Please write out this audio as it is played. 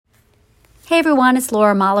Hey everyone, it's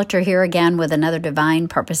Laura Molitor here again with another Divine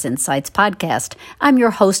Purpose Insights podcast. I'm your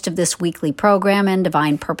host of this weekly program and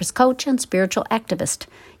Divine Purpose coach and spiritual activist.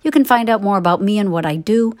 You can find out more about me and what I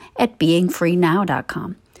do at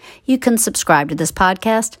beingfreenow.com. You can subscribe to this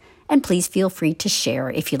podcast and please feel free to share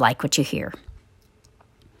if you like what you hear.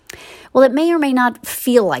 Well, it may or may not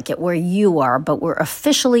feel like it where you are, but we're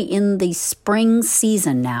officially in the spring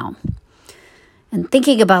season now. And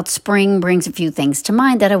thinking about spring brings a few things to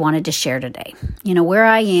mind that I wanted to share today. You know, where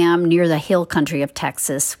I am near the hill country of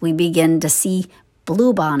Texas, we begin to see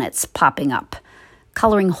bluebonnets popping up,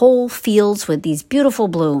 coloring whole fields with these beautiful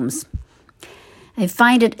blooms. I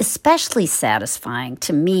find it especially satisfying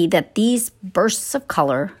to me that these bursts of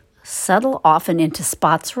color settle often into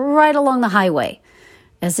spots right along the highway,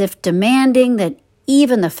 as if demanding that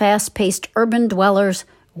even the fast-paced urban dwellers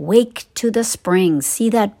wake to the spring, see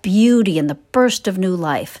that beauty and the burst of new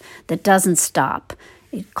life that doesn't stop.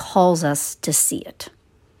 It calls us to see it.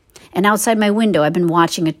 And outside my window, I've been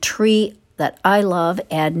watching a tree that I love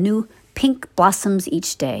add new pink blossoms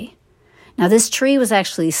each day. Now, this tree was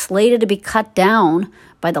actually slated to be cut down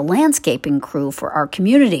by the landscaping crew for our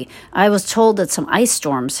community. I was told that some ice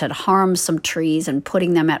storms had harmed some trees and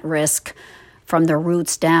putting them at risk from their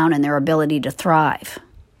roots down and their ability to thrive.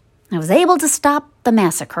 I was able to stop the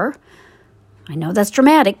massacre. I know that's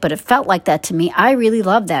dramatic, but it felt like that to me. I really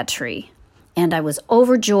loved that tree, and I was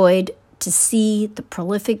overjoyed to see the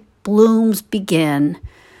prolific blooms begin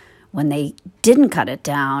when they didn't cut it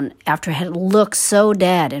down after it had looked so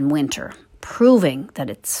dead in winter, proving that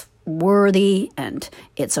it's worthy and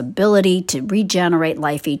its ability to regenerate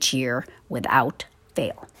life each year without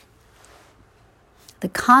fail. The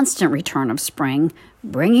constant return of spring,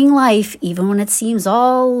 bringing life even when it seems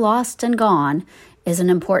all lost and gone, is an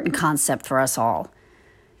important concept for us all.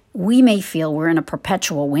 We may feel we're in a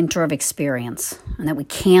perpetual winter of experience and that we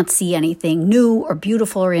can't see anything new or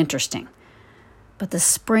beautiful or interesting. But the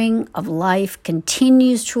spring of life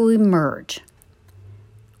continues to emerge.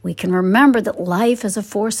 We can remember that life is a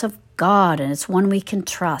force of God and it's one we can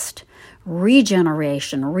trust.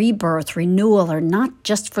 Regeneration, rebirth, renewal are not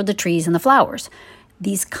just for the trees and the flowers.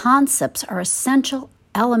 These concepts are essential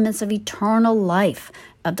elements of eternal life,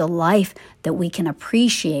 of the life that we can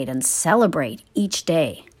appreciate and celebrate each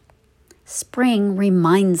day. Spring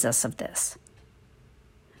reminds us of this.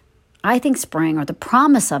 I think spring, or the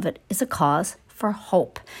promise of it, is a cause for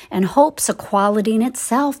hope. And hope's a quality in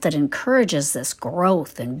itself that encourages this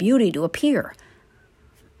growth and beauty to appear.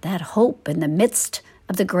 That hope in the midst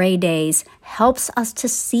of the gray days helps us to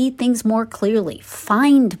see things more clearly,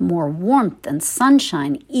 find more warmth and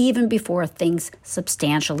sunshine even before things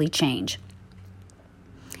substantially change.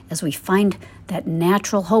 As we find that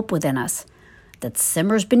natural hope within us that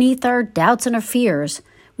simmers beneath our doubts and our fears,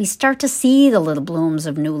 we start to see the little blooms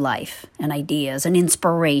of new life and ideas and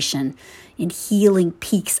inspiration in healing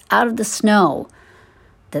peaks out of the snow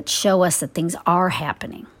that show us that things are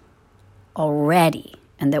happening already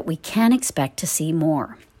and that we can expect to see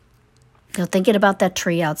more. So thinking about that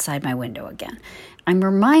tree outside my window again, I'm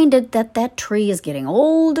reminded that that tree is getting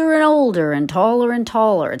older and older and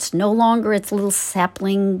taller. It's no longer its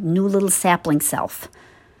new little sapling self.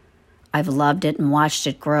 I've loved it and watched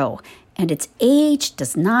it grow, and its age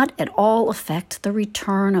does not at all affect the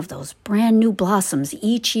return of those brand new blossoms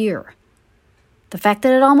each year. The fact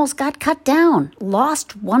that it almost got cut down,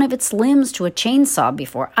 lost one of its limbs to a chainsaw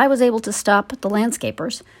before I was able to stop the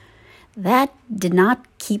landscapers, that did not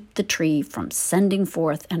keep the tree from sending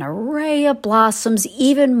forth an array of blossoms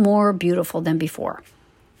even more beautiful than before.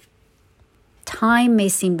 Time may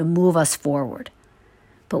seem to move us forward,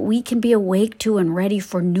 but we can be awake to and ready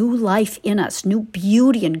for new life in us, new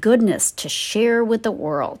beauty and goodness to share with the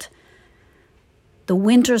world. The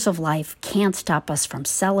winters of life can't stop us from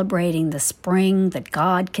celebrating the spring that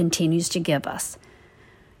God continues to give us,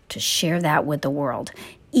 to share that with the world.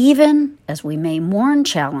 Even as we may mourn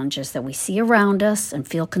challenges that we see around us and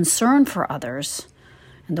feel concern for others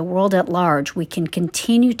and the world at large, we can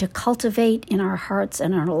continue to cultivate in our hearts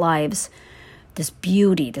and our lives this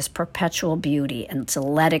beauty, this perpetual beauty, and to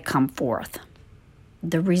let it come forth.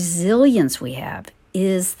 The resilience we have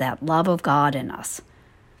is that love of God in us.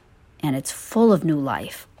 And it's full of new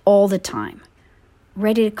life all the time,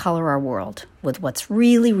 ready to color our world with what's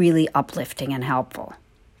really, really uplifting and helpful.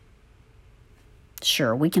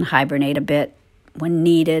 Sure, we can hibernate a bit when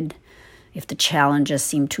needed, if the challenges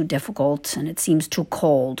seem too difficult and it seems too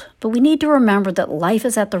cold, but we need to remember that life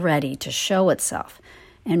is at the ready to show itself,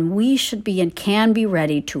 and we should be and can be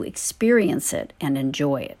ready to experience it and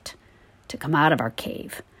enjoy it, to come out of our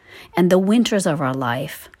cave. And the winters of our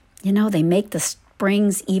life, they make the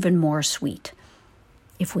springs even more sweet.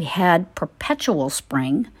 If we had perpetual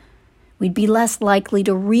spring, we'd be less likely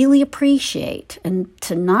to really appreciate and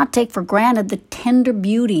to not take for granted the tender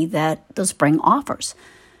beauty that the spring offers.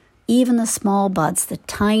 Even the small buds, the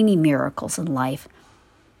tiny miracles in life,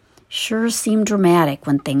 sure seem dramatic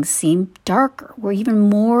when things seem darker. We're even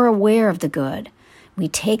more aware of the good. We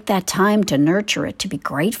take that time to nurture it, to be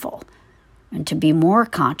grateful, and to be more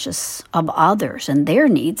conscious of others and their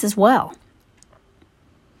needs as well.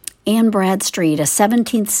 Anne Bradstreet, a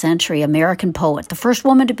 17th century American poet, the first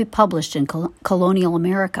woman to be published in colonial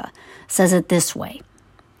America, says it this way: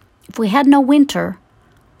 if we had no winter,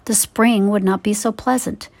 the spring would not be so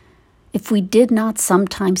pleasant. If we did not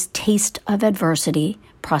sometimes taste of adversity,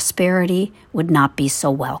 prosperity would not be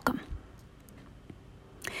so welcome.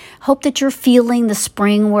 Hope that you're feeling the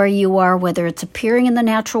spring where you are, whether it's appearing in the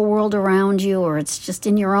natural world around you or it's just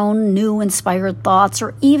in your own new inspired thoughts,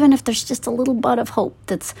 or even if there's just a little bud of hope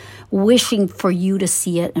that's wishing for you to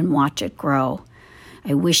see it and watch it grow.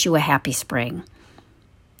 I wish you a happy spring.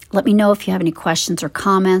 Let me know if you have any questions or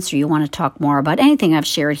comments, or you want to talk more about anything I've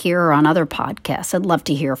shared here or on other podcasts. I'd love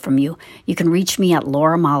to hear from you. You can reach me at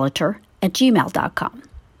lauramolitor@gmail.com.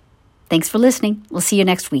 Thanks for listening. We'll see you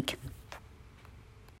next week.